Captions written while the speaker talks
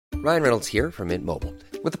Ryan Reynolds here from Mint Mobile.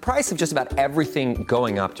 With the price of just about everything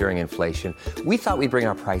going up during inflation, we thought we'd bring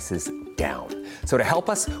our prices down. So to help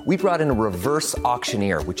us, we brought in a reverse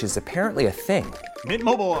auctioneer, which is apparently a thing. Mint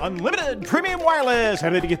Mobile Unlimited Premium Wireless.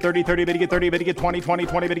 How to get 30, 30, bit to get 30, bit to get 20, 20,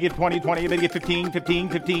 20, bit to get 20, 20, bit to get 15, 15,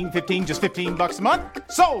 15, 15, just $15 a month?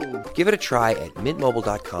 Sold! Give it a try at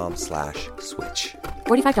mintmobile.com/switch.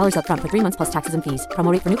 $45 up front for 3 months plus taxes and fees.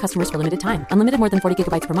 Promo rate for new customers for limited time. Unlimited more than 40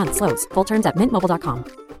 gigabytes per month. Slows full terms at mintmobile.com.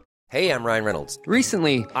 Hey, I'm Ryan Reynolds.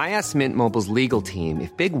 Recently, I asked Mint Mobile's legal team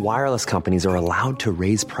if big wireless companies are allowed to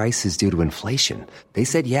raise prices due to inflation. They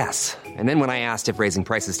said yes. And then when I asked if raising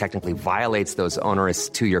prices technically violates those onerous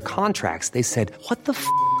 2-year contracts, they said, "What the f***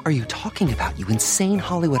 are you talking about, you insane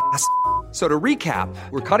Hollywood ass?" So to recap,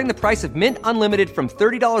 we're cutting the price of Mint Unlimited from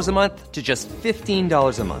 $30 a month to just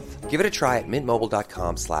 $15 a month. Give it a try at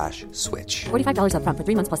mintmobile.com/switch. $45 up front for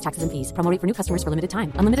 3 months plus taxes and fees. Promo rate for new customers for limited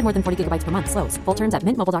time. Unlimited more than 40 gigabytes per month. Slows full terms at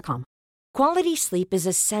mintmobile.com. Quality sleep is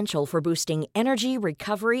essential for boosting energy,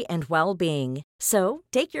 recovery, and well-being. So,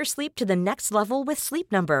 take your sleep to the next level with Sleep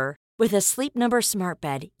Number. With a Sleep Number smart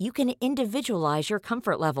bed, you can individualize your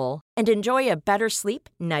comfort level and enjoy a better sleep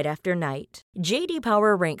night after night. J.D.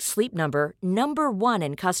 Power ranks Sleep Number #1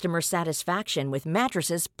 in customer satisfaction with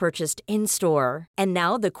mattresses purchased in-store. And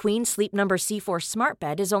now the Queen Sleep Number C4 smart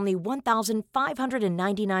bed is only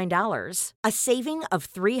 $1,599, a saving of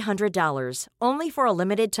 $300, only for a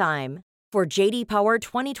limited time. For J.D. Power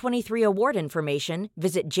 2023 award information,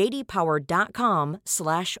 visit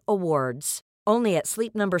jdpower.com/awards. Only at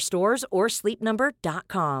Sleep Number stores or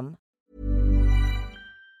sleepnumber.com.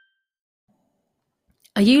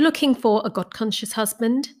 Are you looking for a God-conscious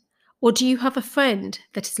husband? Or do you have a friend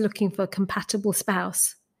that is looking for a compatible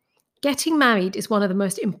spouse? Getting married is one of the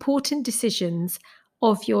most important decisions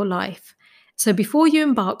of your life. So before you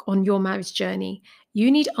embark on your marriage journey,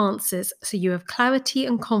 you need answers so you have clarity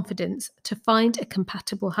and confidence to find a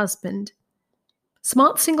compatible husband.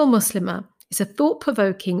 Smart Single Muslimah is a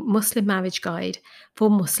thought-provoking Muslim marriage guide for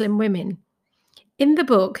Muslim women. In the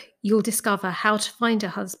book, you'll discover how to find a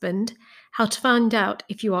husband, how to find out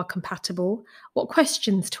if you are compatible, what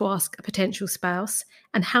questions to ask a potential spouse,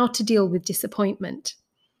 and how to deal with disappointment.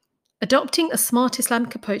 Adopting a smart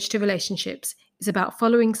Islamic approach to relationships is about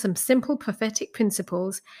following some simple prophetic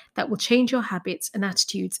principles that will change your habits and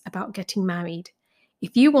attitudes about getting married.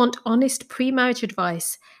 If you want honest pre-marriage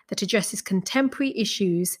advice that addresses contemporary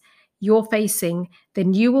issues you're facing,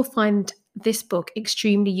 then you will find this book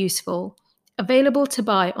extremely useful. Available to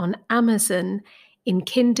buy on Amazon in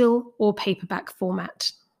Kindle or paperback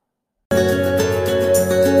format.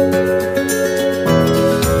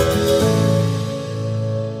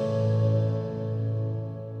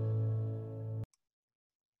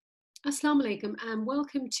 Assalamu alaikum and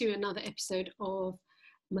welcome to another episode of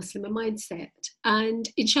Muslim Mindset. And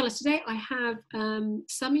inshallah, today I have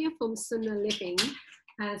Samia from Sunnahliving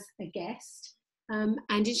as a guest. And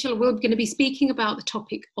inshallah, we're going to be speaking about the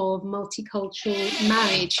topic of multicultural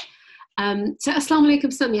marriage. So assalamu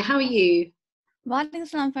alaikum, Samia, how are you? Wa alaikum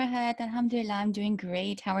salam, Farhat. Alhamdulillah, I'm doing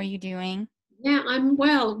great. How are you doing? Yeah, I'm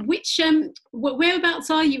well.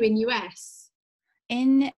 Whereabouts are you in US?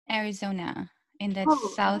 In Arizona, in the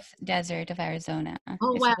South Desert of Arizona.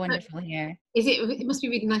 Oh, it's wow. Wonderful here. It must be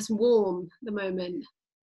really nice and warm at the moment.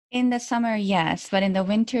 In the summer, yes, but in the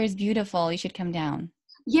winter is beautiful. You should come down.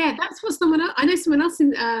 Yeah, that's what I know someone else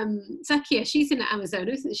in Zakia, she's in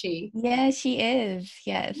Arizona, isn't she? Yeah, she is.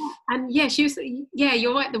 Yes. Yeah. And yeah,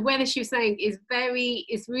 you're right. The weather she was saying is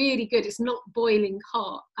really good. It's not boiling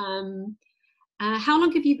hot. How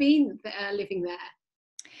long have you been living there?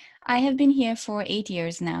 I have been here for 8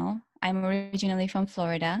 years now. I'm originally from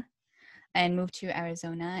Florida and moved to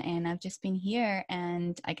Arizona, and I've just been here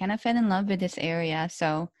and I kind of fell in love with this area.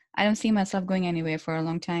 So I don't see myself going anywhere for a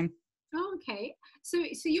long time. Oh, okay. So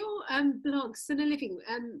your blog, Sunnahliving,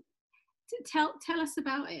 tell us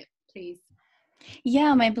about it, please.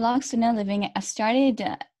 Yeah, my blog, Sunnahliving, I started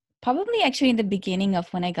probably actually in the beginning of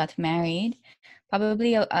when I got married,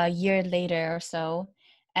 probably a year later or so.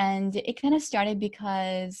 And it kind of started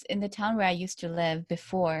because in the town where I used to live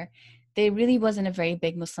before, there really wasn't a very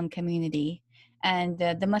big Muslim community. And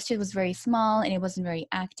the masjid was very small and it wasn't very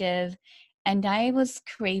active. And I was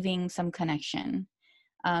craving some connection.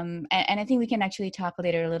 And I think we can actually talk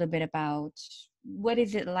later a little bit about what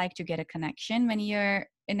is it like to get a connection when you are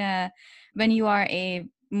a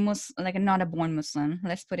Muslim, like not a born Muslim,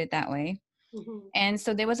 let's put it that way. Mm-hmm. And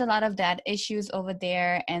so there was a lot of that issues over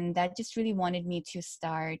there, and that just really wanted me to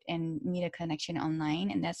start and meet a connection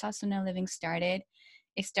online. And that's how Sunnahliving started.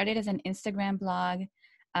 It started as an Instagram blog,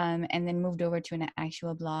 and then moved over to an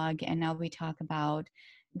actual blog. And now we talk about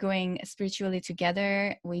going spiritually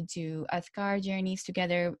together. We do Adhkar journeys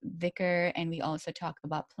together, Dhikr, and we also talk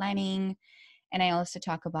about planning. And I also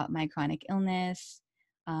talk about my chronic illness.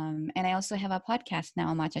 And I also have a podcast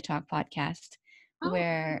now, a Matcha Talk podcast,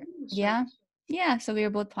 where, so we are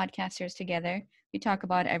both podcasters together. We talk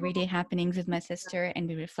about everyday happenings with my sister and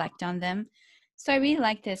we reflect on them. So I really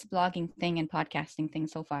like this blogging thing and podcasting thing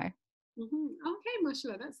so far. Okay,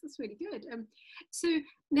 mashallah, that's really good. So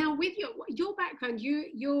now with your background,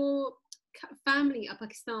 your family are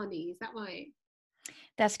Pakistani, is that right?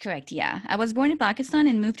 That's correct, yeah. I was born in Pakistan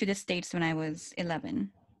and moved to the States when I was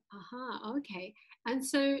 11. Okay. And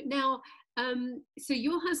so now, so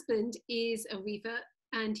your husband is a Weaver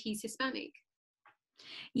and he's Hispanic?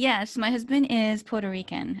 Yes, my husband is Puerto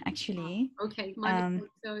Rican, actually. Okay, my mistake,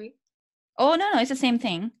 sorry. Oh, no, it's the same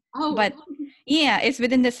thing. Oh, but yeah, it's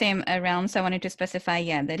within the same realm. So I wanted to specify,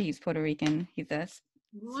 that he's Puerto Rican. He's a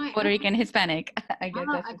Puerto Rican Hispanic. I guess.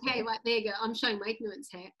 Okay, right, there you go. I'm showing my ignorance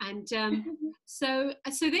here. And so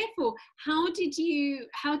therefore, how did you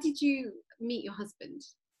meet your husband?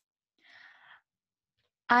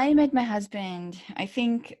 I met my husband, I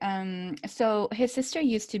think, so his sister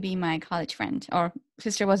used to be my college friend, or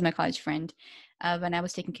sister was my college friend when I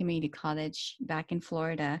was taking community college back in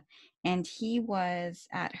Florida. And he was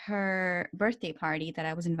at her birthday party that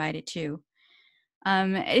I was invited to.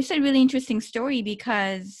 It's a really interesting story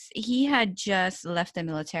because he had just left the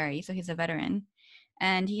military, so he's a veteran,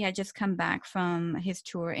 and he had just come back from his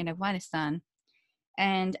tour in Afghanistan.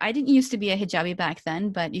 And I didn't used to be a hijabi back then,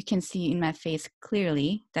 but you can see in my face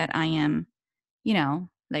clearly that I am,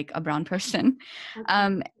 like a brown person.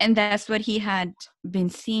 And that's what he had been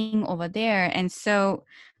seeing over there. And so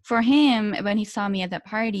for him, when he saw me at that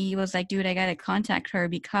party, he was like, dude, I got to contact her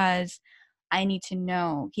because I need to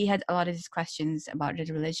know. He had a lot of these questions about his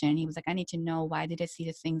religion. He was like, I need to know, why did I see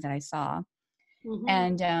the things that I saw?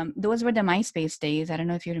 And those were the MySpace days. I don't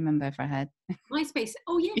know if you remember, Farhad. MySpace.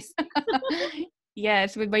 Oh, yes.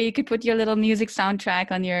 Yes, where you could put your little music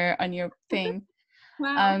soundtrack on your thing.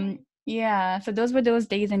 Wow. So those were those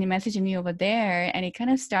days, and he messaged me over there, and it kind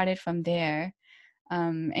of started from there.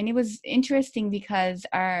 And it was interesting because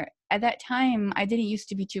at that time, I didn't used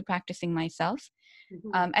to be too practicing myself.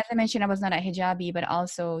 As I mentioned, I was not a hijabi, but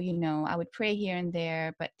also, I would pray here and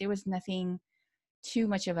there, but there was nothing too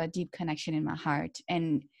much of a deep connection in my heart.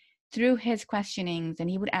 And through his questionings, and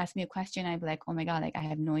he would ask me a question, I'd be like, oh my God, like I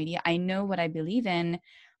have no idea. I know what I believe in,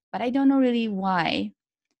 but I don't know really why.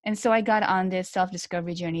 And so I got on this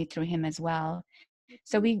self-discovery journey through him as well.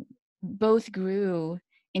 So we both grew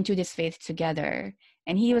into this faith together.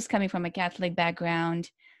 And he was coming from a Catholic background.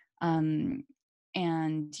 And,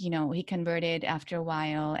 he converted after a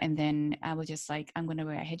while. And then I was just like, I'm going to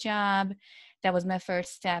wear a hijab. That was my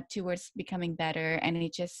first step towards becoming better. And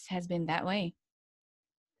it just has been that way.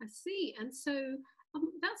 I see. And so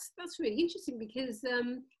that's really interesting because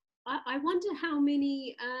I wonder how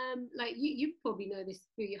many, like you probably know this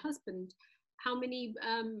through your husband, how many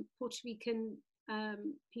Puerto Rican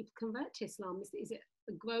people convert to Islam? Is it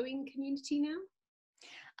a growing community now?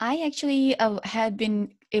 I actually had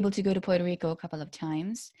been able to go to Puerto Rico a couple of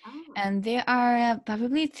times, and there are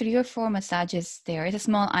probably 3 or 4 massages there. It's a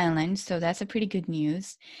small island, so that's a pretty good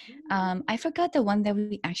news. I forgot the one that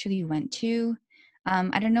we actually went to.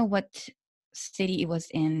 I don't know what city it was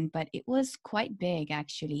in, but it was quite big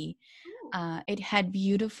actually. It had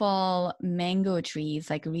beautiful mango trees,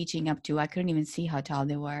 like reaching up to, I couldn't even see how tall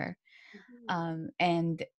they were.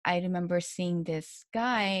 And I remember seeing this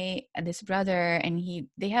guy, this brother, and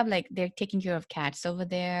they're taking care of cats over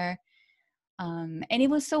there. And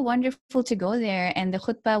it was so wonderful to go there. And the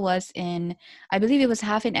khutbah was I believe it was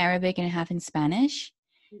half in Arabic and half in Spanish.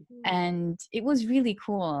 And it was really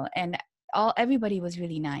cool. And everybody was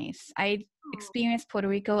really nice. I experienced Puerto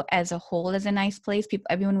Rico as a whole as a nice place.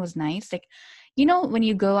 Everyone was nice. Like, when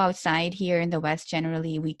you go outside here in the West,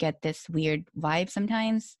 generally we get this weird vibe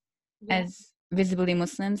sometimes as visibly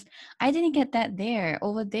Muslims. I didn't get that there.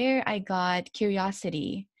 Over there, I got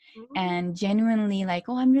curiosity and genuinely like,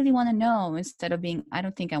 oh, I really want to know, instead of being, I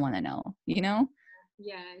don't think I want to know,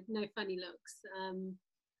 Yeah, no funny looks.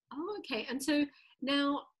 Okay. And so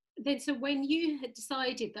now, so when you had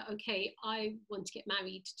decided that, okay, I want to get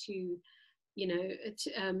married to,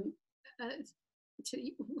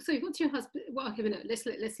 so what's your husband? Well, okay, no, let's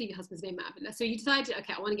leave your husband's name out of it. So you decided,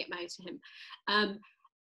 okay, I want to get married to him.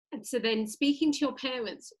 And so then speaking to your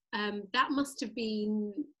parents, that must have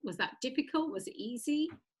been, was that difficult? Was it easy?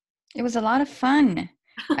 It was a lot of fun.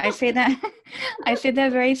 I say that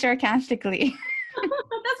very sarcastically.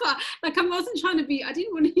 That's why, like, I wasn't trying to be, I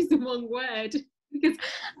didn't want to use the wrong word. Because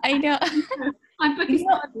I know. I'm You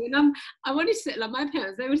know, Pakistani, and I wanted to say, like, my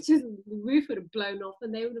parents, they would just, the roof would have blown off,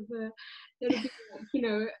 and they would have been like, you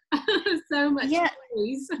know, so much yeah,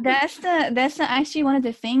 noise. that's actually one of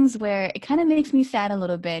the things where it kind of makes me sad a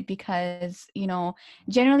little bit because,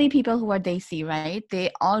 generally people who are Desi, right?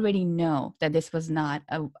 They already know that this was not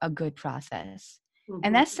a good process.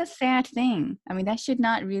 And Mhm. that's a sad thing. I mean, that should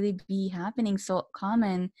not really be happening so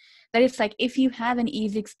common that it's like if you have an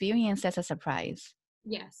easy experience, that's a surprise.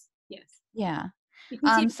 Yes, yes. Yeah.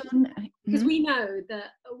 Because yeah, So because mhm. we know that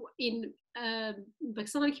in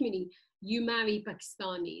Pakistani community, you marry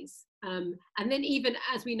Pakistanis, and then even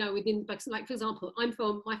as we know within Pakistan, like for example,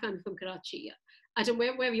 my family from Karachi. I don't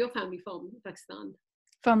where are your family from, Pakistan?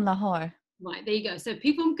 From Lahore. Right, there you go. So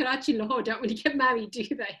people from Karachi and Lahore don't really get married, do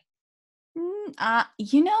they?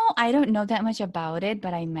 I don't know that much about it,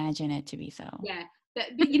 but I imagine it to be so. Yeah, but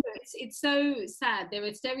you know, it's so sad. There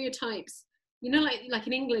are stereotypes. You know, like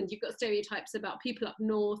in England, you've got stereotypes about people up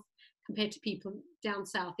north compared to people down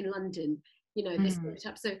south in London. You know, there's Mhm.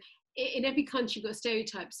 stereotypes. So in every country, you've got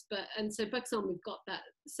stereotypes. And so Pakistan, we've got that.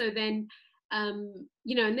 So then,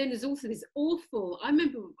 you know, and then there's also this awful. I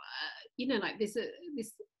remember, you know, like there's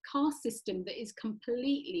this caste system that is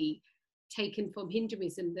completely taken from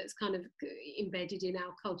Hinduism that's kind of embedded in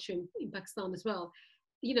our culture in Pakistan as well.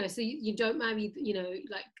 You know, so you don't marry, you know,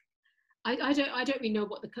 like I don't really know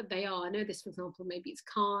what they are. I know this, for example, maybe it's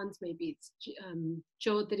Khans, maybe it's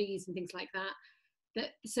Chaudhrys and things like that.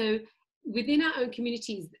 So within our own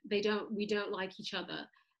communities, we don't like each other.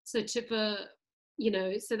 So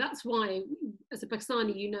so that's why as a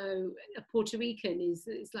Pakistani, you know, a Puerto Rican is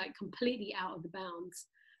like completely out of the bounds.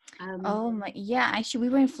 Oh my, yeah, actually we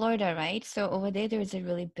were in Florida, right? So over there's a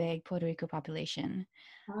really big Puerto Rico population.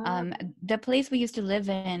 uh, The place we used to live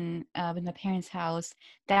in with my parents' house,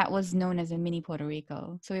 that was known as a mini Puerto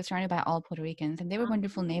Rico. So it was surrounded by all Puerto Ricans, and they were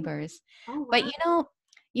wonderful neighbors. oh But wow,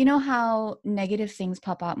 you know how negative things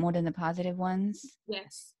pop out more than the positive ones?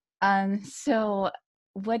 yes. So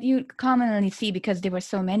what you commonly see, because there were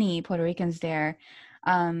so many Puerto Ricans there,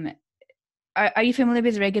 um, are you familiar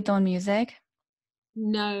with reggaeton music?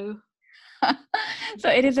 No. So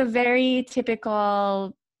it is a very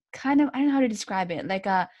typical kind of, I don't know how to describe it, like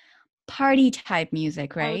a party type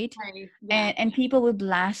music, right? Okay. Yeah. And people would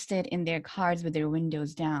blast it in their cars with their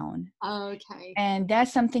windows down. Okay. And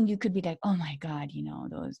that's something you could be like, oh my God,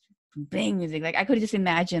 those bling music. Like I could just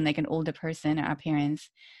imagine like an older person or our parents,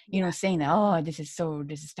 Yeah. saying that, oh, this is so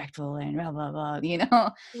disrespectful and blah, blah, blah.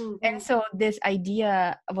 And Hmm. so this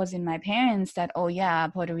idea was in my parents that, oh yeah,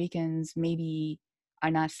 Puerto Ricans maybe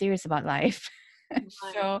are not serious about life. Right.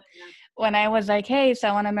 So when I was like, hey, so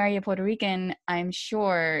I want to marry a Puerto Rican, I'm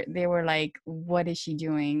sure they were like, what is she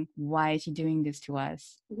doing? Why is she doing this to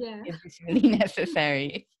us? Yeah. Is this really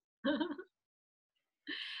necessary?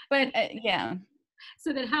 But yeah,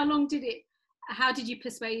 So then how did you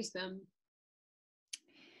persuade them?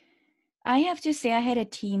 I have to say I had a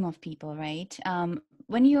team of people, right?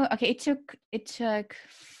 Okay, it took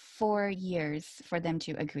 4 years for them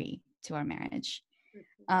to agree to our marriage.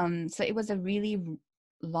 So it was a really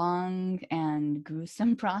long and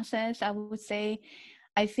gruesome process, I would say.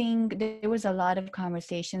 I think there was a lot of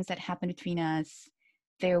conversations that happened between us.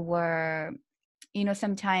 There were,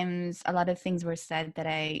 sometimes a lot of things were said that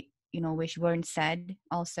I, wish weren't said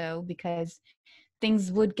also, because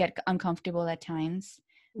things would get uncomfortable at times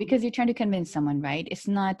because Mhm. you're trying to convince someone, right? It's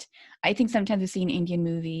not, I think sometimes we see in Indian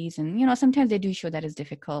movies and, sometimes they do show that is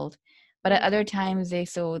difficult, but at Mm. other times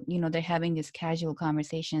they're having these casual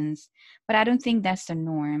conversations, but I don't think that's the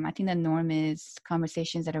norm. I think the norm is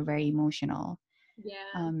conversations that are very emotional.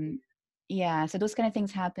 Yeah. um yeah, so those kind of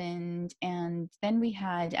things happened, and then we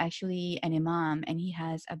had actually an imam, and he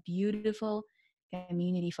has a beautiful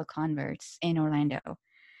community for converts in Orlando.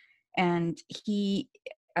 And he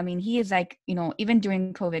is like, even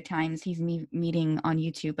during COVID times, he's meeting on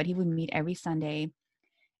YouTube, but he would meet every Sunday,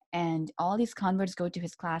 and all these converts go to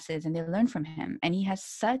his classes and they learn from him, and he has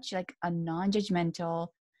such like a non-judgmental,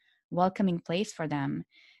 welcoming place for them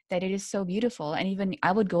that it is so beautiful. And even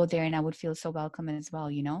I would go there and I would feel so welcome as well.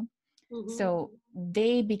 Hmm. So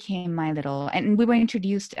they became my little, and we were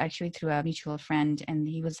introduced actually through a mutual friend, and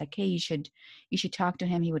he was like, hey, you should talk to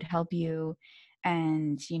him, he would help you.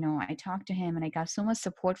 And I talked to him and I got so much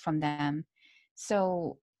support from them.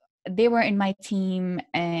 So they were in my team,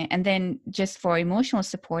 and then just for emotional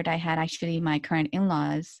support, I had actually my current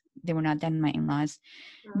in-laws. They were not then my in-laws.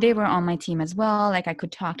 They were on my team as well, like I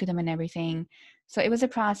could talk to them and everything. So it was a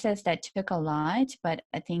process that took a lot, but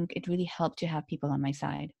I think it really helped to have people on my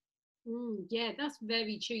side. Yeah, that's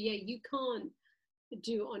very true. Yeah, you can't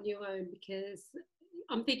do it on your own because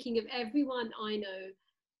I'm thinking of everyone I know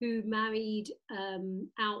who married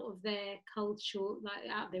out of their culture, like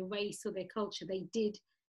out of their race or their culture, they did,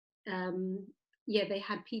 they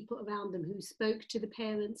had people around them who spoke to the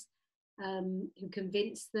parents, who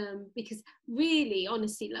convinced them. Because really,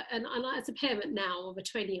 honestly, like, and as a parent now of a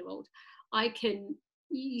 20-year-old, I can,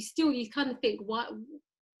 you kind of think,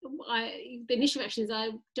 the initial reaction is, I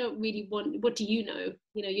don't really want, what do you know?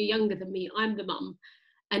 You know, you're younger than me, I'm the mum.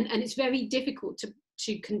 And it's very difficult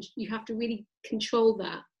you have to really control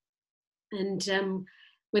that. And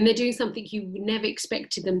when they're doing something you never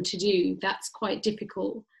expected them to do, that's quite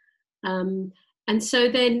difficult. And so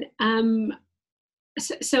then,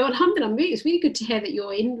 so alhamdulillah, it's really good to hear that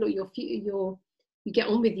your in-law, you get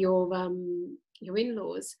on with your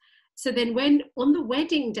in-laws. So then when, on the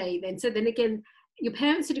wedding day then, so then again, your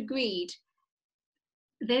parents had agreed,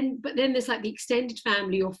 but then there's like the extended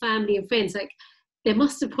family or family and friends, like there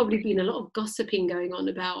must have probably been a lot of gossiping going on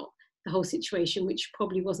about the whole situation, which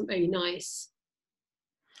probably wasn't very nice.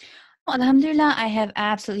 Alhamdulillah, I have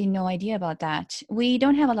absolutely no idea about that. We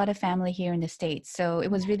don't have a lot of family here in the States, so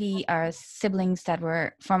it was really our siblings that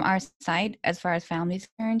were from our side, as far as family is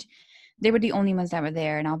concerned. They were the only ones that were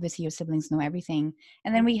there, and obviously your siblings know everything.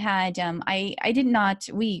 And then we had, me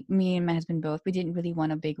and my husband both, we didn't really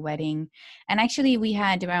want a big wedding. And actually we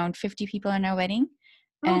had around 50 people in our wedding.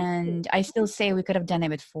 And I still say we could have done it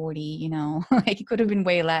with 40, you know, like it could have been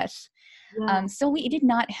way less. Yeah. So we did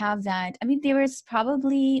not have that. I mean, there was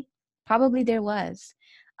probably there was.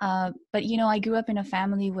 But, you know, I grew up in a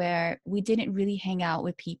family where we didn't really hang out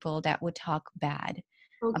with people that would talk bad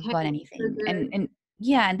about anything. And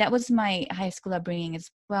yeah, and that was my high school upbringing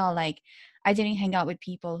as well. Like, I didn't hang out with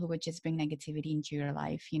people who would just bring negativity into your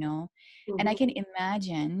life, you know. And I can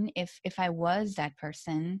imagine if I was that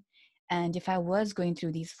person, and if I was going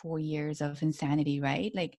through these 4 years of insanity,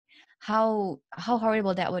 right? Like how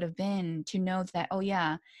horrible that would have been to know that, oh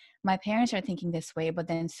yeah, my parents are thinking this way, but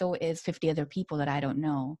then so is 50 other people that I don't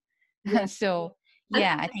know. Yeah. So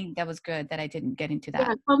yeah, I think that was good that I didn't get into that.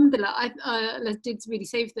 Yeah, alhamdulillah, I did really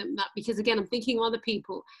save them that, because again, I'm thinking of other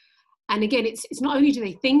people. And again, it's not only do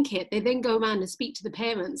they think it, they then go around and speak to the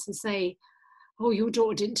parents and say, oh, your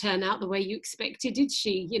daughter didn't turn out the way you expected, did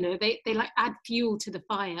she? You know, they like add fuel to the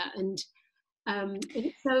fire. And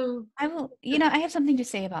it's so... I will, you know, I have something to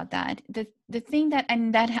say about that. The thing that,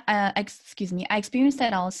 and that, excuse me, I experienced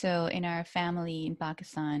that also in our family in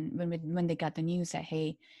Pakistan when they got the news that,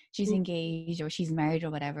 hey, she's engaged or she's married or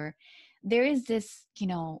whatever. There is this, you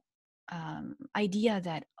know, idea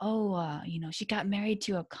that, you know, she got married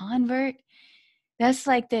to a convert. That's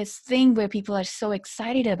like this thing where people are so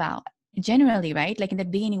excited about generally, right? Like in the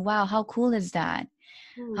beginning, wow, how cool is that?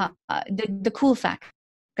 The cool fact,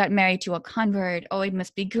 got married to a convert. Oh, it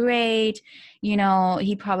must be great. You know,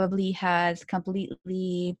 he probably has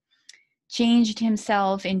completely changed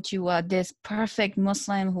himself into this perfect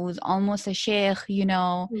Muslim who's almost a sheikh, you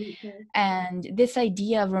know. And this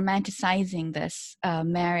idea of romanticizing this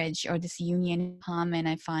marriage or this union common,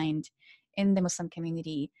 I find, in the Muslim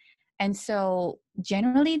community. And so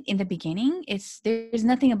generally in the beginning, there's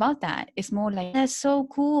nothing about that. It's more like, that's so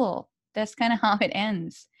cool. That's kind of how it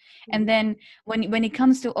ends. And then when it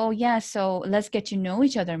comes to, oh yeah, so let's get to know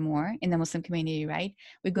each other more in the Muslim community, right?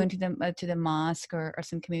 We're going to the mosque or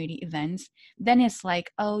some community events. Then it's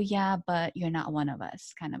like, oh yeah, but you're not one of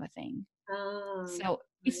us, kind of a thing. So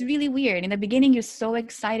it's really weird. In the beginning, you're so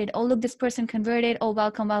excited. Oh, look, this person converted. Oh,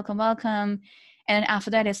 welcome, welcome, welcome. And after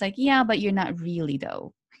that, it's like, yeah, but you're not really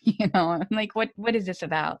though. You know, I'm like, what is this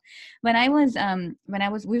about? When I was,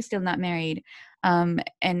 we were still not married. And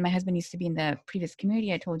my husband used to be in the previous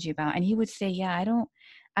community I told you about. And he would say, yeah, I don't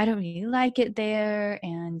really like it there.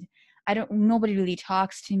 And nobody really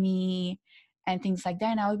talks to me and things like that.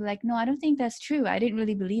 And I would be like, no, I don't think that's true. I didn't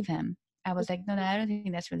really believe him. I was like, no, I don't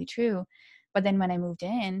think that's really true. But then when I moved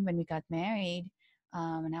in, when we got married,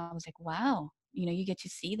 and I was like, wow, you know, you get to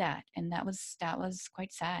see that. And that was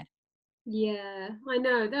quite sad. Yeah, I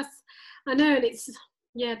know. And it's,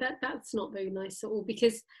 yeah, that's not very nice at all,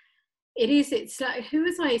 because it's like, who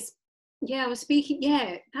was I? Yeah, I was speaking.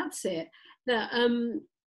 Yeah, that's it. That I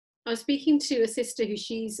was speaking to a sister who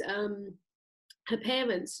she's her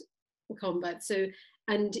parents were converts. So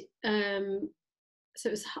it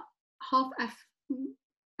was half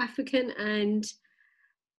African and,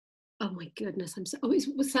 oh my goodness, I'm so. Oh, it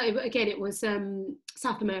was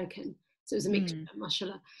South American. So it was a mixture,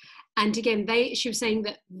 mashallah. And again, she was saying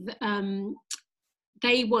that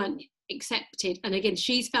they weren't accepted. And again,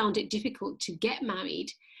 she's found it difficult to get married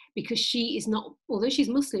because she is not, although she's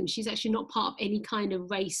Muslim, she's actually not part of any kind of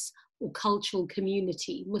race or cultural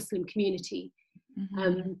community, Muslim community.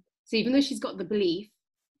 So even though she's got the belief,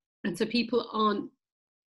 and so people aren't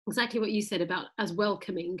exactly what you said about as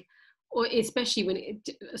welcoming, or especially when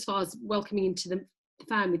as far as welcoming into the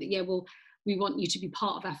family, that yeah, well, we want you to be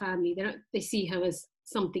part of our family. They see her as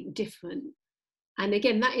something different. And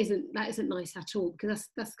again, that isn't nice at all, because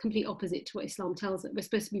that's complete opposite to what Islam tells us. We're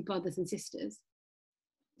supposed to be brothers and sisters.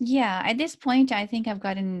 Yeah, at this point, I think I've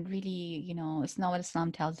gotten really, it's not what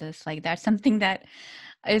Islam tells us. Like that's something that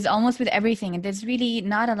is almost with everything. And there's really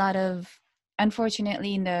not a lot of,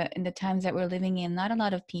 unfortunately, in the times that we're living in, not a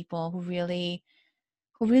lot of people who really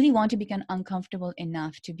want to become uncomfortable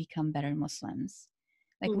enough to become better Muslims.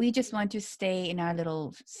 Like we just want to stay in our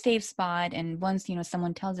little safe spot. And once,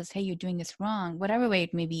 someone tells us, hey, you're doing this wrong, whatever way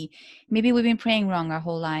it may be, maybe we've been praying wrong our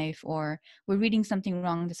whole life, or we're reading something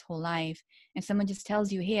wrong this whole life. And someone just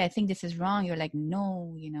tells you, hey, I think this is wrong. You're like,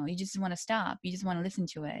 no, you just want to stop. You just want to listen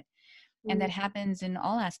to it. And that happens in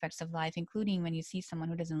all aspects of life, including when you see someone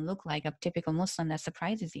who doesn't look like a typical Muslim that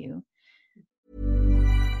surprises you.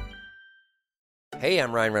 Hey,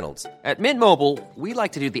 I'm Ryan Reynolds. At Mint Mobile, we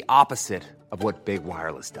like to do the opposite of what Big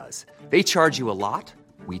Wireless does. They charge you a lot,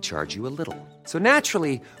 we charge you a little. So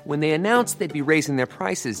naturally, when they announced they'd be raising their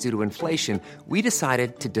prices due to inflation, we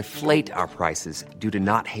decided to deflate our prices due to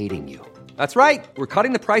not hating you. That's right. We're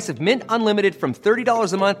cutting the price of Mint Unlimited from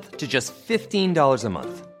 $30 a month to just $15 a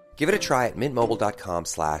month. Give it a try at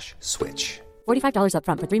mintmobile.com/switch. $45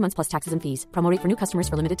 upfront for 3 months plus taxes and fees. Promo rate for new customers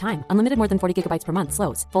for limited time. Unlimited more than 40 gigabytes per month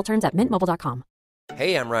slows. Full terms at mintmobile.com.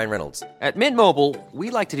 Hey, I'm Ryan Reynolds. At Mint Mobile,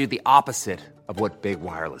 we like to do the opposite of what Big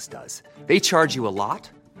Wireless does. They charge you a lot,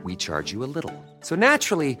 we charge you a little. So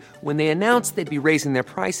naturally, when they announced they'd be raising their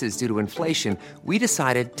prices due to inflation, we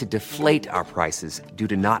decided to deflate our prices due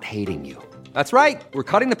to not hating you. That's right. We're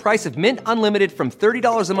cutting the price of Mint Unlimited from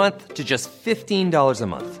 $30 a month to just $15 a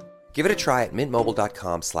month. Give it a try at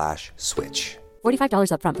mintmobile.com/switch.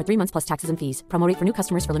 $45 upfront for 3 months plus taxes and fees. Promo rate for new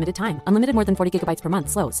customers for limited time. Unlimited more than 40 gigabytes per month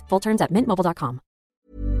slows. Full terms at mintmobile.com.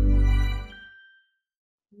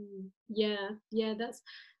 Yeah,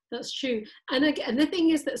 that's true. And the thing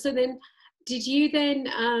is that, so then, did you then,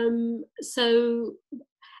 so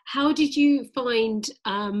how did you find,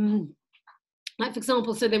 like for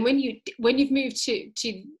example, so then when you've moved to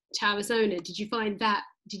Arizona, did you and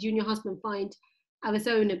your husband find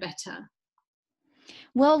Arizona better?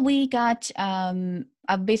 Well,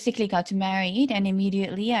 I basically got married, and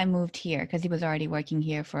immediately I moved here because he was already working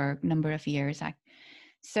here for a number of years.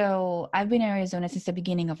 So I've been in Arizona since the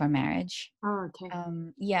beginning of our marriage. Oh, okay.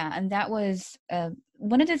 Yeah, and that was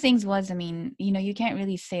one of the things was, I mean, you can't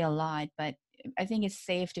really say a lot, but I think it's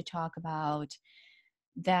safe to talk about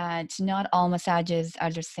that not all massages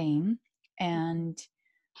are the same, and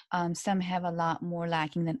some have a lot more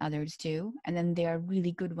lacking than others do, and then there are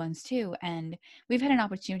really good ones too. And we've had an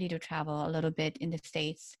opportunity to travel a little bit in the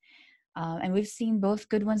States, and we've seen both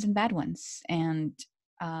good ones and bad ones. And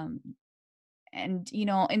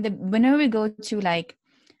whenever we go to like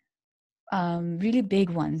really big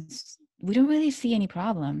ones, we don't really see any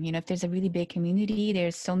problem. If there's a really big community,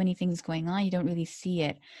 there's so many things going on, you don't really see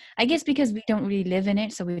it. I guess because we don't really live in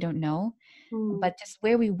it, so we don't know. But just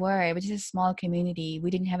where we were, it was just a small community.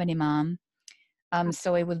 We didn't have an imam.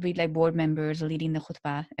 So it would be like board members leading the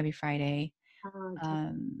khutbah every Friday.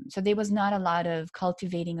 So there was not a lot of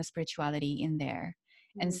cultivating of spirituality in there.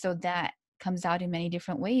 And so that comes out in many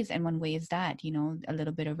different ways. And one way is that, a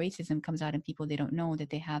little bit of racism comes out in people. They don't know that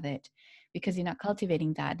they have it because you're not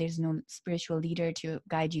cultivating that. There's no spiritual leader to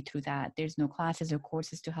guide you through that. There's no classes or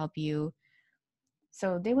courses to help you.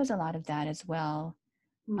 So there was a lot of that as well.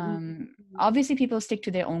 Obviously people stick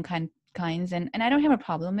to their own kinds, and I don't have a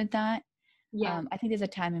problem with that. I think there's a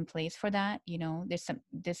time and place for that.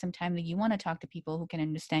 There's some time that you want to talk to people who can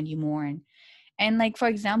understand you more. And like, for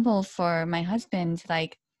example, for my husband,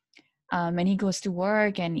 like, and he goes to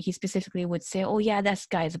work and he specifically would say, oh yeah, that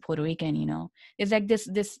guy's a Puerto Rican, There's like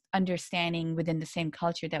this understanding within the same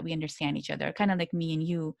culture that we understand each other, kind of like me and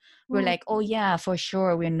you. We're like, oh yeah, for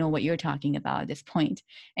sure, we know what you're talking about at this point,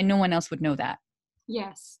 and no one else would know that.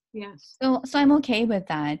 Yes. So I'm okay with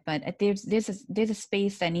that, but there's a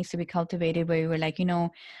space that needs to be cultivated where we're like,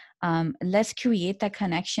 let's create that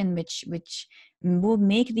connection, which will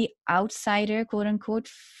make the outsider, quote unquote,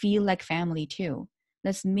 feel like family too.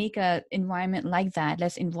 Let's make an environment like that.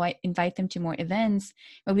 Let's invite them to more events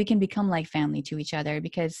where we can become like family to each other,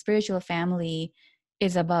 because spiritual family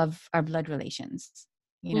is above our blood relations,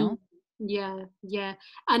 Yeah.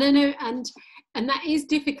 And I know, and that is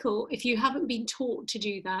difficult if you haven't been taught to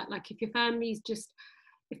do that. Like if your family's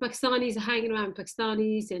if Pakistanis are hanging around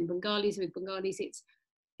Pakistanis and Bengalis with Bengalis,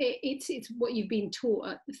 it's what you've been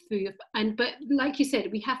taught but like you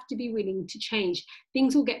said, we have to be willing to change.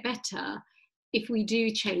 Things will get better if we do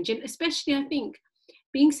change. And especially I think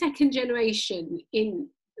being second generation in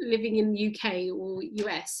living in the UK or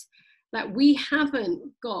US, like we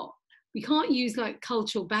can't use like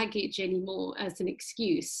cultural baggage anymore as an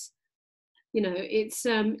excuse. You know, it's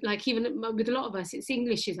like even with a lot of us, it's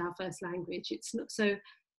English is our first language. It's not so.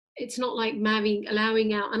 It's not like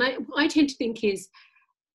allowing out. And I tend to think is,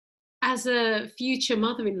 as a future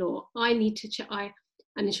mother-in-law, I need to. And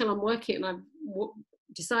inshallah, I'm working, and I've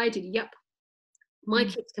decided, yep, my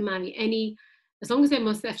kids can marry any, as long as they're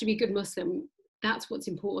Muslim, they have to be a good Muslim. That's what's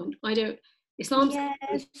important. Islam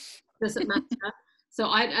doesn't matter.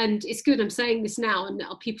 So and it's good I'm saying this now, and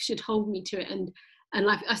people should hold me to it. And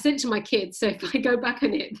like I said to my kids, so if I go back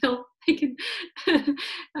on it, they can.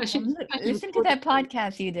 I listen to that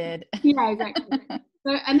podcast you did. Yeah, exactly.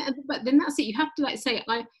 So but then that's it. You have to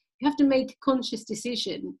you have to make a conscious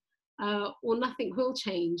decision, or nothing will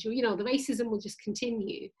change, or the racism will just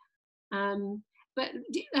continue. But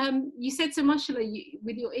you said, so mashallah,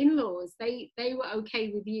 with your in-laws, they were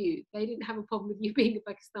okay with you. They didn't have a problem with you being a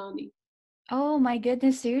Pakistani. Oh my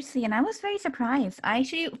goodness, seriously. And I was very surprised.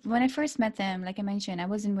 When I first met them, like I mentioned, I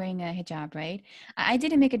wasn't wearing a hijab, right? I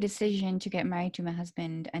didn't make a decision to get married to my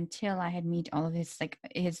husband until I had met all of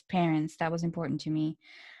his parents. That was important to me.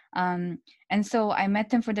 And so I met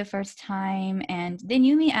them for the first time, and they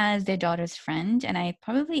knew me as their daughter's friend. And I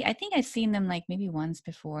think I've seen them like maybe once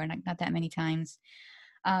before, not that many times.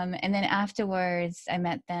 And then afterwards I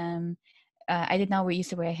met them. I did not used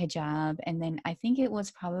to wear a hijab. And then I think it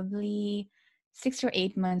was probably 6 or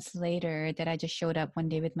 8 months later that I just showed up one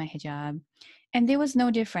day with my hijab. And there was no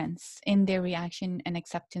difference in their reaction and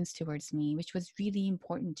acceptance towards me, which was really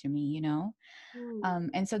important to me,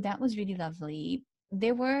 And so that was really lovely.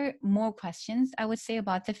 There were more questions, I would say,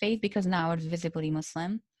 about the faith, because now I'm visibly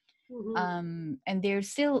Muslim. And we're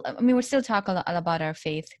still talking about our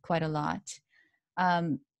faith quite a lot.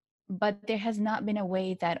 But there has not been a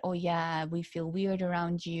way that, oh yeah, we feel weird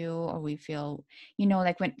around you, or we feel,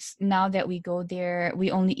 like now that we go there, we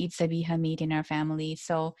only eat zabiha meat in our family.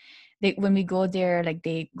 So when we go there, like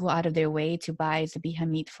they go out of their way to buy zabiha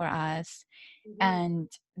meat for us. And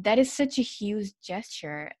that is such a huge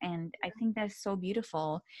gesture. And I think that's so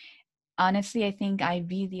beautiful. Honestly, I think I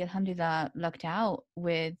really, alhamdulillah, lucked out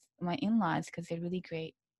with my in-laws, because they're really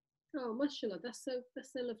great. Oh, mashallah, that's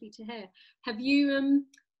so lovely to hear. Have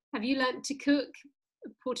you learned to cook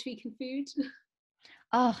Puerto Rican food?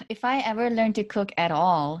 Oh, if I ever learned to cook at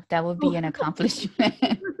all, that would be an accomplishment.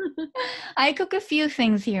 I cook a few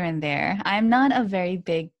things here and there. I'm not a very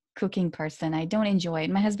big cooking person. I don't enjoy it.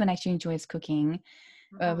 My husband actually enjoys cooking,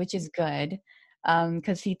 which is good,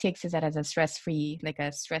 because he takes that as a stress-free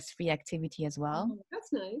activity as well. Oh,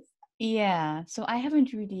 that's nice. Yeah, so I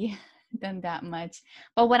haven't really done that much,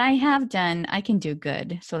 but what I have done, I can do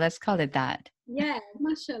good. So let's call it that. Yeah,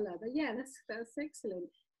 mashallah. But yeah, that's excellent.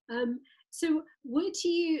 So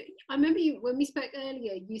I remember when we spoke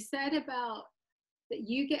earlier, you said about that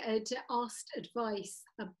you get asked advice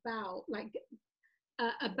about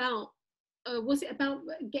was it about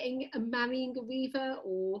marrying a weaver,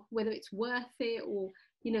 or whether it's worth it, or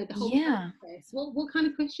the whole process? What kind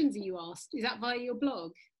of questions are you asked? Is that via your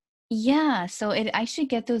blog? Yeah, so I should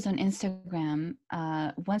get those on Instagram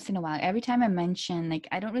once in a while. Every time I mention,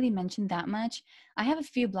 I don't really mention that much. I have a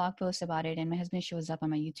few blog posts about it, and my husband shows up on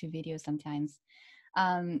my YouTube videos sometimes.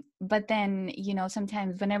 But then,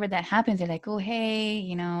 sometimes whenever that happens, they're like, oh, hey,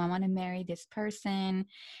 I want to marry this person.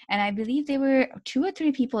 And I believe there were 2 or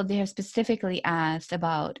 3 people there specifically asked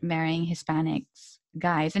about marrying Hispanics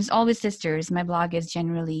guys. And it's always sisters. My blog is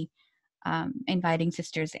generally inviting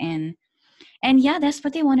sisters in. And yeah, that's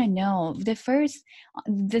what they want to know.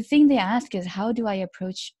 The thing they ask is, how do I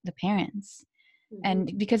approach the parents?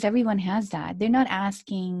 And because everyone has that, they're not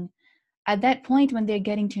asking at that point when they're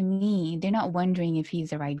getting to me, they're not wondering if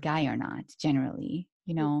he's the right guy or not. Generally,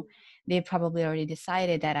 they've probably already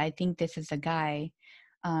decided that I think this is a guy.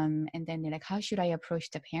 And then they're like, how should I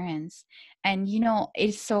approach the parents? And,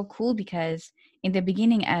 it's so cool because in the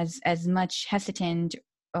beginning, as much hesitant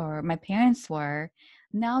or my parents were,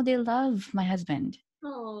 now they love my husband.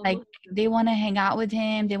 Oh. Like they want to hang out with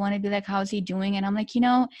him. They want to be like, how's he doing? And I'm like,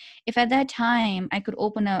 if at that time I could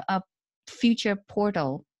open a future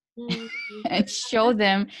portal and show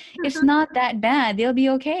them it's not that bad, they'll be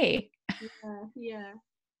okay. Yeah.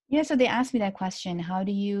 So they asked me that question, how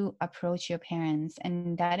do you approach your parents?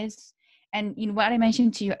 And what I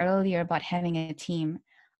mentioned to you earlier about having a team,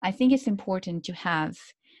 I think it's important to have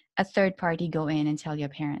a third party go in and tell your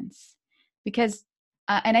parents, because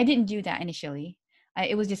and I didn't do that initially.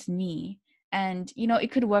 It was just me. And,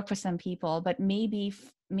 it could work for some people, but maybe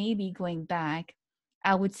going back,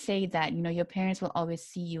 I would say that, your parents will always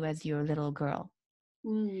see you as your little girl.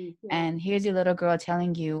 Yeah. And here's your little girl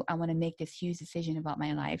telling you, I want to make this huge decision about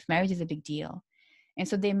my life. Marriage is a big deal. And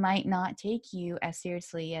so they might not take you as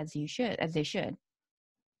seriously as they should.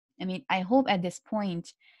 I mean, I hope at this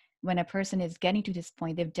point, when a person is getting to this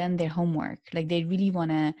point, they've done their homework. Like they really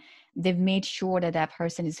they've made sure that that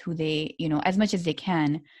person is who they, as much as they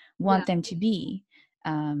can, want them to be.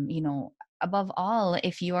 Above all,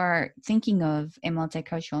 if you are thinking of a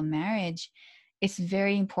multicultural marriage, it's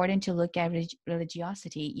very important to look at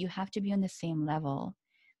religiosity. You have to be on the same level.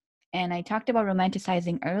 And I talked about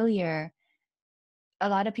romanticizing earlier. A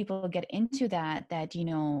lot of people get into that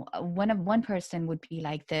one person would be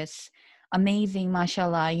like this amazing,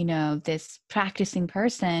 mashallah, this practicing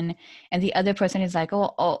person, and the other person is like,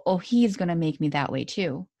 oh, he's going to make me that way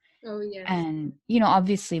too. Oh, yes. And,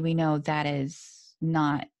 obviously we know that is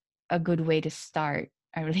not a good way to start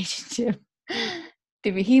a relationship.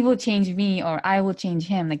 He will change me or I will change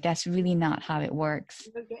him. Like, that's really not how it works.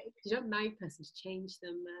 You don't marry a person to change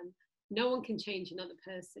them. No one can change another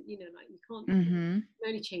person, you can't, Mm-hmm. you can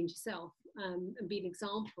only change yourself and be an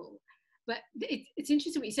example. But it's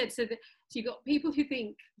interesting what you said. So you've got people who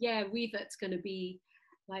think, Weaver's going to be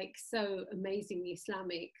like so amazingly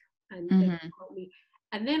Islamic and they can help me.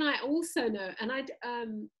 And then I also know, and I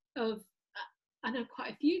know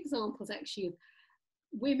quite a few examples actually of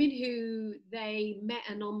women who they met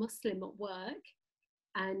a non-Muslim at work,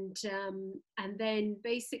 and then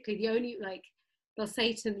basically they'll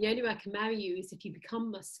say to them, the only way I can marry you is if you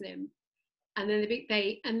become Muslim. And then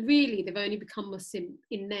they've only become Muslim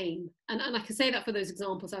in name. And I can say that for those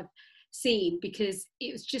examples I've seen, because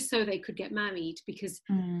it was just so they could get married, because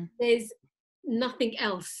there's nothing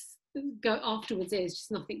else afterwards. There's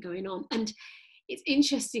just nothing going on. And it's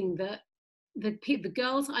interesting that the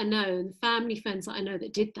girls I know and the family friends that I know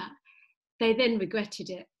that did that, they then regretted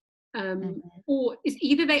it. Or it's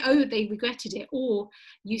either they regretted it, or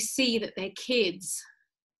you see that their kids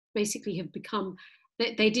basically have become,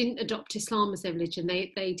 they didn't adopt Islam as their religion.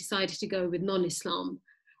 They decided to go with non-Islam.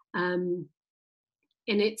 And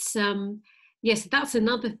it's yes, that's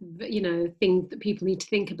another thing that people need to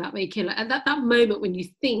think about. Where you at that moment when you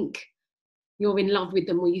think you're in love with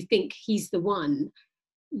them, or you think he's the one,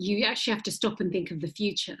 you actually have to stop and think of the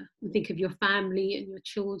future, and think of your family and your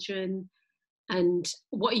children, and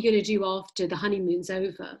what are you going to do after the honeymoon's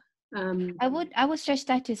over. I would stretch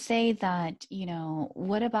that to say that,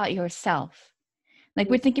 what about yourself? Like,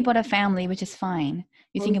 we're thinking about a family, which is fine.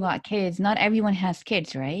 You think about kids. Not everyone has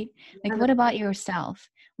kids, right? Like, what about yourself?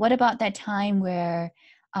 What about that time where,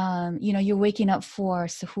 you're waking up for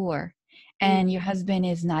suhoor and your husband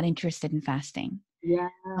is not interested in fasting?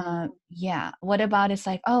 Yeah. What about it's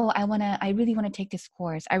like, oh, I really want to take this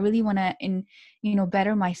course. I really want to,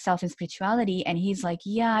 better myself in spirituality. And he's like,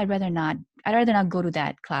 yeah, I'd rather not go to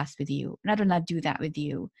that class with you. I'd rather not do that with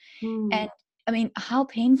you. And I mean, how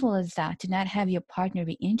painful is that to not have your partner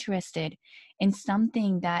be interested in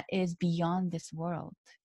something that is beyond this world?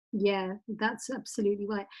 Yeah, that's absolutely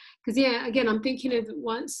right. Because again, I'm thinking of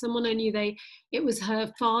someone I knew. It was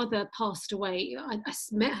her father passed away. I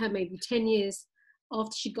met her maybe 10 years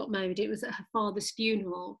after she got married. It was at her father's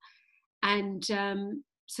funeral, and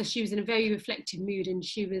so she was in a very reflective mood, and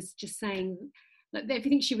she was just saying, like,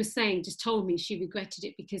 everything she was saying just told me she regretted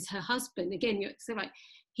it, because her husband, again, you're so right,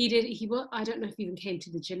 I don't know if he even came to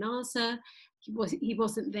the janazah. He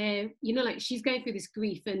wasn't there. Like, she's going through this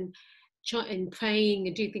grief and praying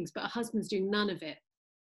and doing things, but her husband's doing none of it.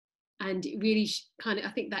 And it really I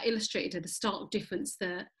think that illustrated the stark difference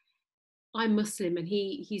that I'm Muslim and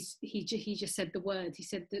he just said the words. He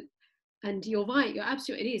said that, and you're right, you're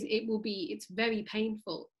absolutely, it's very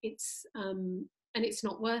painful. It's and it's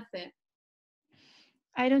not worth it.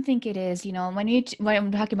 I don't think it is. When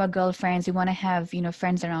I'm talking about girlfriends, we want to have,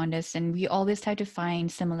 friends around us, and we always try to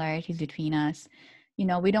find similarities between us.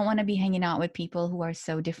 We don't want to be hanging out with people who are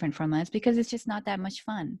so different from us, because it's just not that much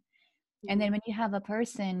fun. And then when you have a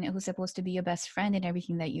person who's supposed to be your best friend in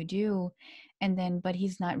everything that you do, but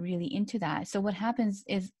he's not really into that. So what happens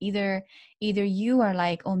is either you are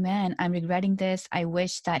like, oh man, I'm regretting this. I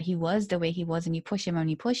wish that he was the way he was, and you push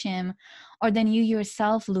him, or then you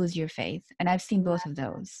yourself lose your faith. And I've seen both of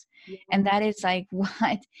those. Yeah. And that is like, what,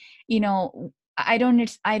 I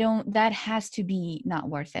don't, that has to be not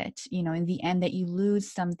worth it, in the end, that you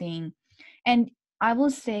lose something. And I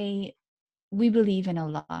will say, we believe in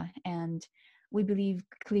Allah, and we believe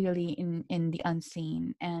clearly in the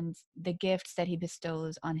unseen and the gifts that he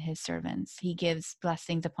bestows on his servants. He gives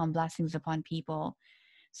blessings upon people.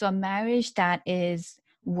 So a marriage that is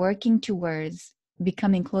working towards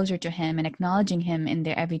becoming closer to him and acknowledging him in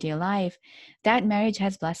their everyday life, that marriage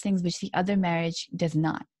has blessings which the other marriage does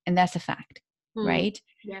not. And that's a fact. right?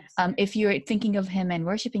 Yes. If you're thinking of him and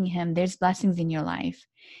worshiping him, there's blessings in your life,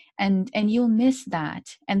 and you'll miss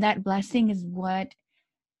that. And that blessing is what,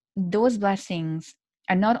 those blessings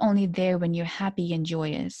are not only there when you're happy and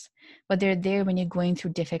joyous, but they're there when you're going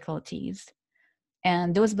through difficulties.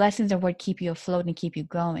 And those blessings are what keep you afloat and keep you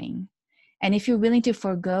going. And if you're willing to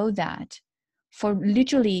forego that for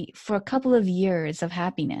literally for a couple of years of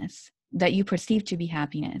happiness that you perceive to be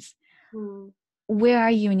happiness, where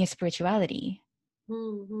are you in your spirituality?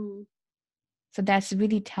 So that's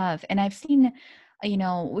really tough. And I've seen, we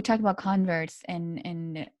talk about converts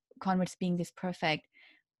and converts being this perfect,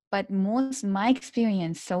 but my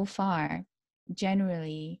experience so far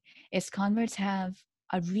generally is converts have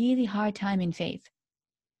a really hard time in faith,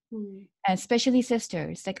 especially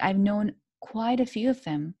sisters. Like, I've known quite a few of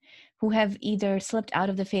them who have either slipped out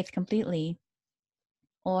of the faith completely,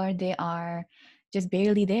 or they are just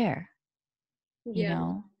barely there,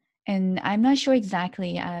 and I'm not sure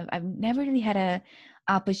exactly. I've never really had a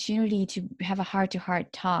opportunity to have a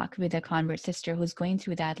heart-to-heart talk with a convert sister who's going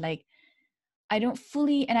through that. Like, I don't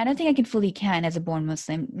fully, and I don't think I can as a born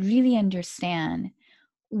Muslim, really understand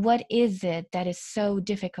what is it that is so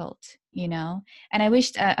difficult, and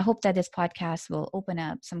I hope that this podcast will open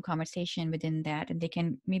up some conversation within that, and they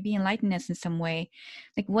can maybe enlighten us in some way,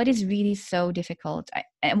 like what is really so difficult.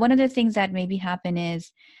 And one of the things that maybe happen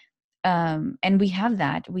is, and we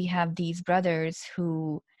have these brothers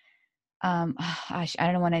who, I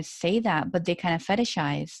don't want to say that, but they kind of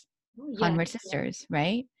fetishize convert sisters,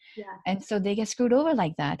 right? And so they get screwed over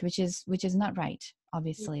like that, which is not right,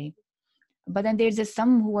 obviously. But then there's just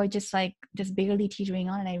some who are just barely teetering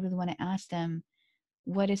on, and I really want to ask them,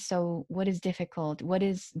 what is difficult? What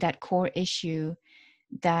is that core issue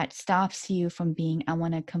that stops you from being, I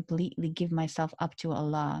want to completely give myself up to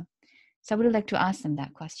Allah? So I would like to ask them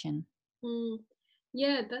that question.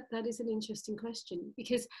 Yeah, that is an interesting question,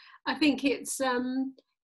 because I think it's so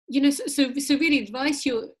really advice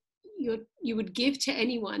you would give to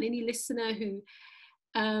any listener who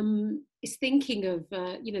is thinking of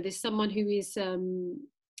there's someone who is another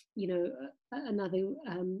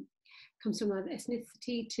comes from another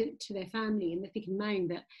ethnicity to their family, and they're thinking, knowing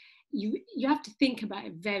that you have to think about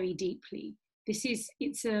it very deeply.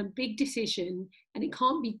 It's a big decision, and it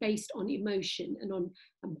can't be based on emotion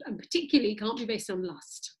and particularly can't be based on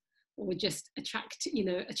lust or just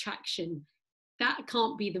attraction. That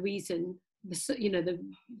can't be the reason, the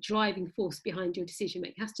driving force behind your decision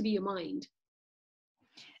making. It has to be your mind.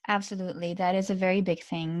 Absolutely. That is a very big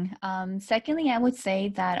thing. Secondly, I would say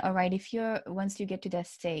that, all right, once you get to that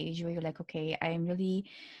stage where you're like, okay, I'm really,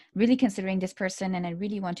 really considering this person and I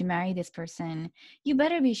really want to marry this person, you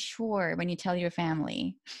better be sure when you tell your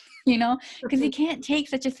family, because you can't take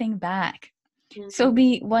such a thing back. So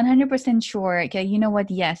be 100% sure, okay, you know what?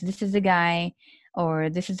 Yes, this is the guy, or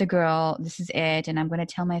this is the girl, this is it. And I'm going to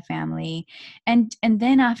tell my family. And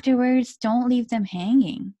then afterwards, don't leave them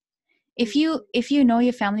hanging. If you know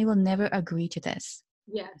your family will never agree to this,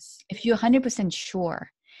 yes, if you're 100%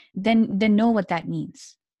 sure, then know what that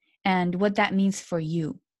means and what that means for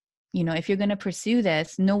you. If you're going to pursue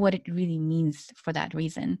this, know what it really means for that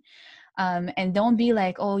reason. And don't be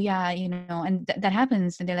like, oh yeah, and that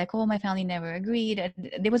happens, and they're like, oh, my family never agreed.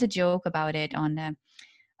 There was a joke about it on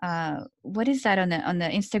what is that on the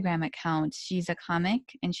Instagram account? She's a comic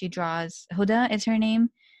and she draws. Huda is her name.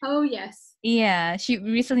 Oh yes. Yeah, she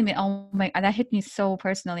recently made, oh my, that hit me so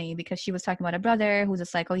personally, because she was talking about a brother who's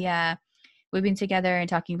just like, oh yeah, we've been together and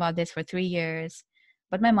talking about this for 3 years,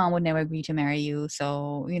 but my mom would never agree to marry you.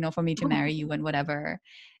 So, for me to marry you and whatever.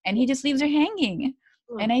 And he just leaves her hanging.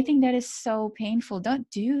 And I think that is so painful. Don't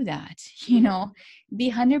do that.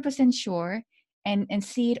 Be 100% sure and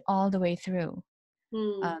see it all the way through.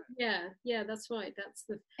 Yeah, that's right. That's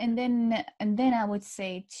the. And then I would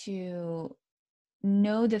say to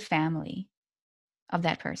know the family of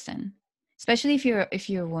that person, especially if you're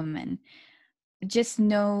a woman. Just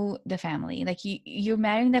know the family. Like, you're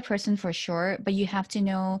marrying that person for sure, but you have to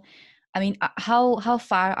know, I mean, how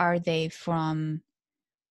far are they from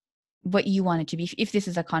what you want it to be, if this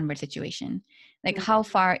is a convert situation? Like, how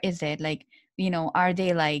far is it? Like, are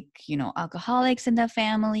they like, alcoholics in the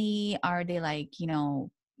family? Are they like,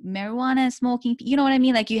 marijuana smoking? You know what I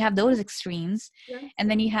mean? Like, you have those extremes. And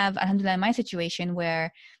then you have, alhamdulillah, my situation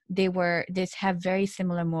where they have very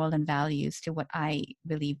similar moral and values to what I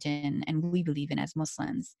believed in and we believe in as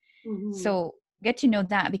Muslims. So get to know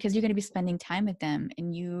that, because you're going to be spending time with them,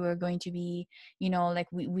 and you are going to be, like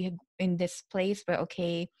we in this place where,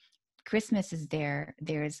 okay, Christmas is there,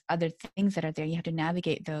 there's other things that are there, you have to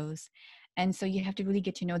navigate those. And so you have to really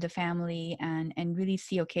get to know the family and really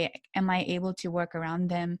see, okay, am I able to work around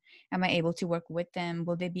them? Am I able to work with them?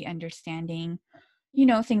 Will they be understanding?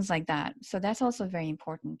 Things like that. So that's also very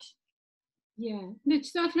important. Yeah, no,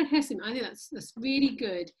 Jazakallah khairan. I think that's really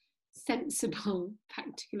good, sensible,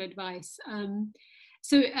 practical advice.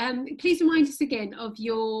 So please remind us again of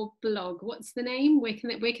your blog. What's the name? Where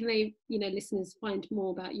can they listeners find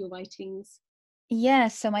more about your writings?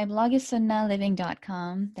 Yes, so my blog is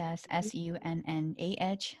sunnahliving.com. That's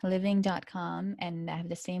SUNNAH living.com. And I have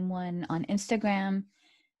the same one on Instagram,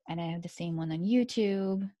 and I have the same one on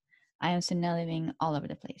YouTube. I am Sunnahliving all over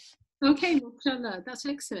the place. Okay, mashallah, that's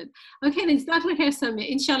excellent. Okay, then Jazakallah khair, Samia.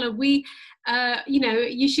 Inshallah, we,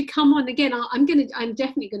 you should come on again. I'm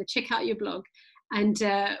definitely gonna check out your blog, and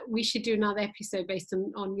we should do another episode based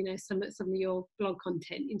on some of your blog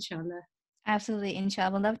content, inshallah. Absolutely,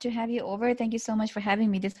 inshallah. Would love to have you over. Thank you so much for having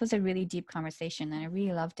me. This was a really deep conversation, and I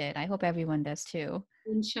really loved it. I hope everyone does too.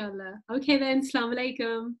 Inshallah. Okay then, Assalamu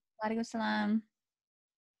alaikum. Wa alaikum salam.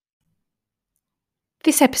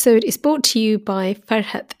 This episode is brought to you by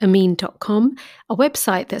farhatamin.com, a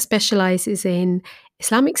website that specializes in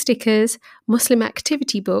Islamic stickers, Muslim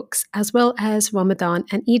activity books, as well as Ramadan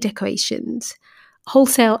and Eid decorations.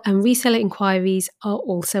 Wholesale and reseller inquiries are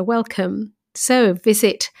also welcome. So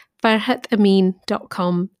visit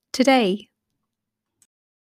farhatamin.com today.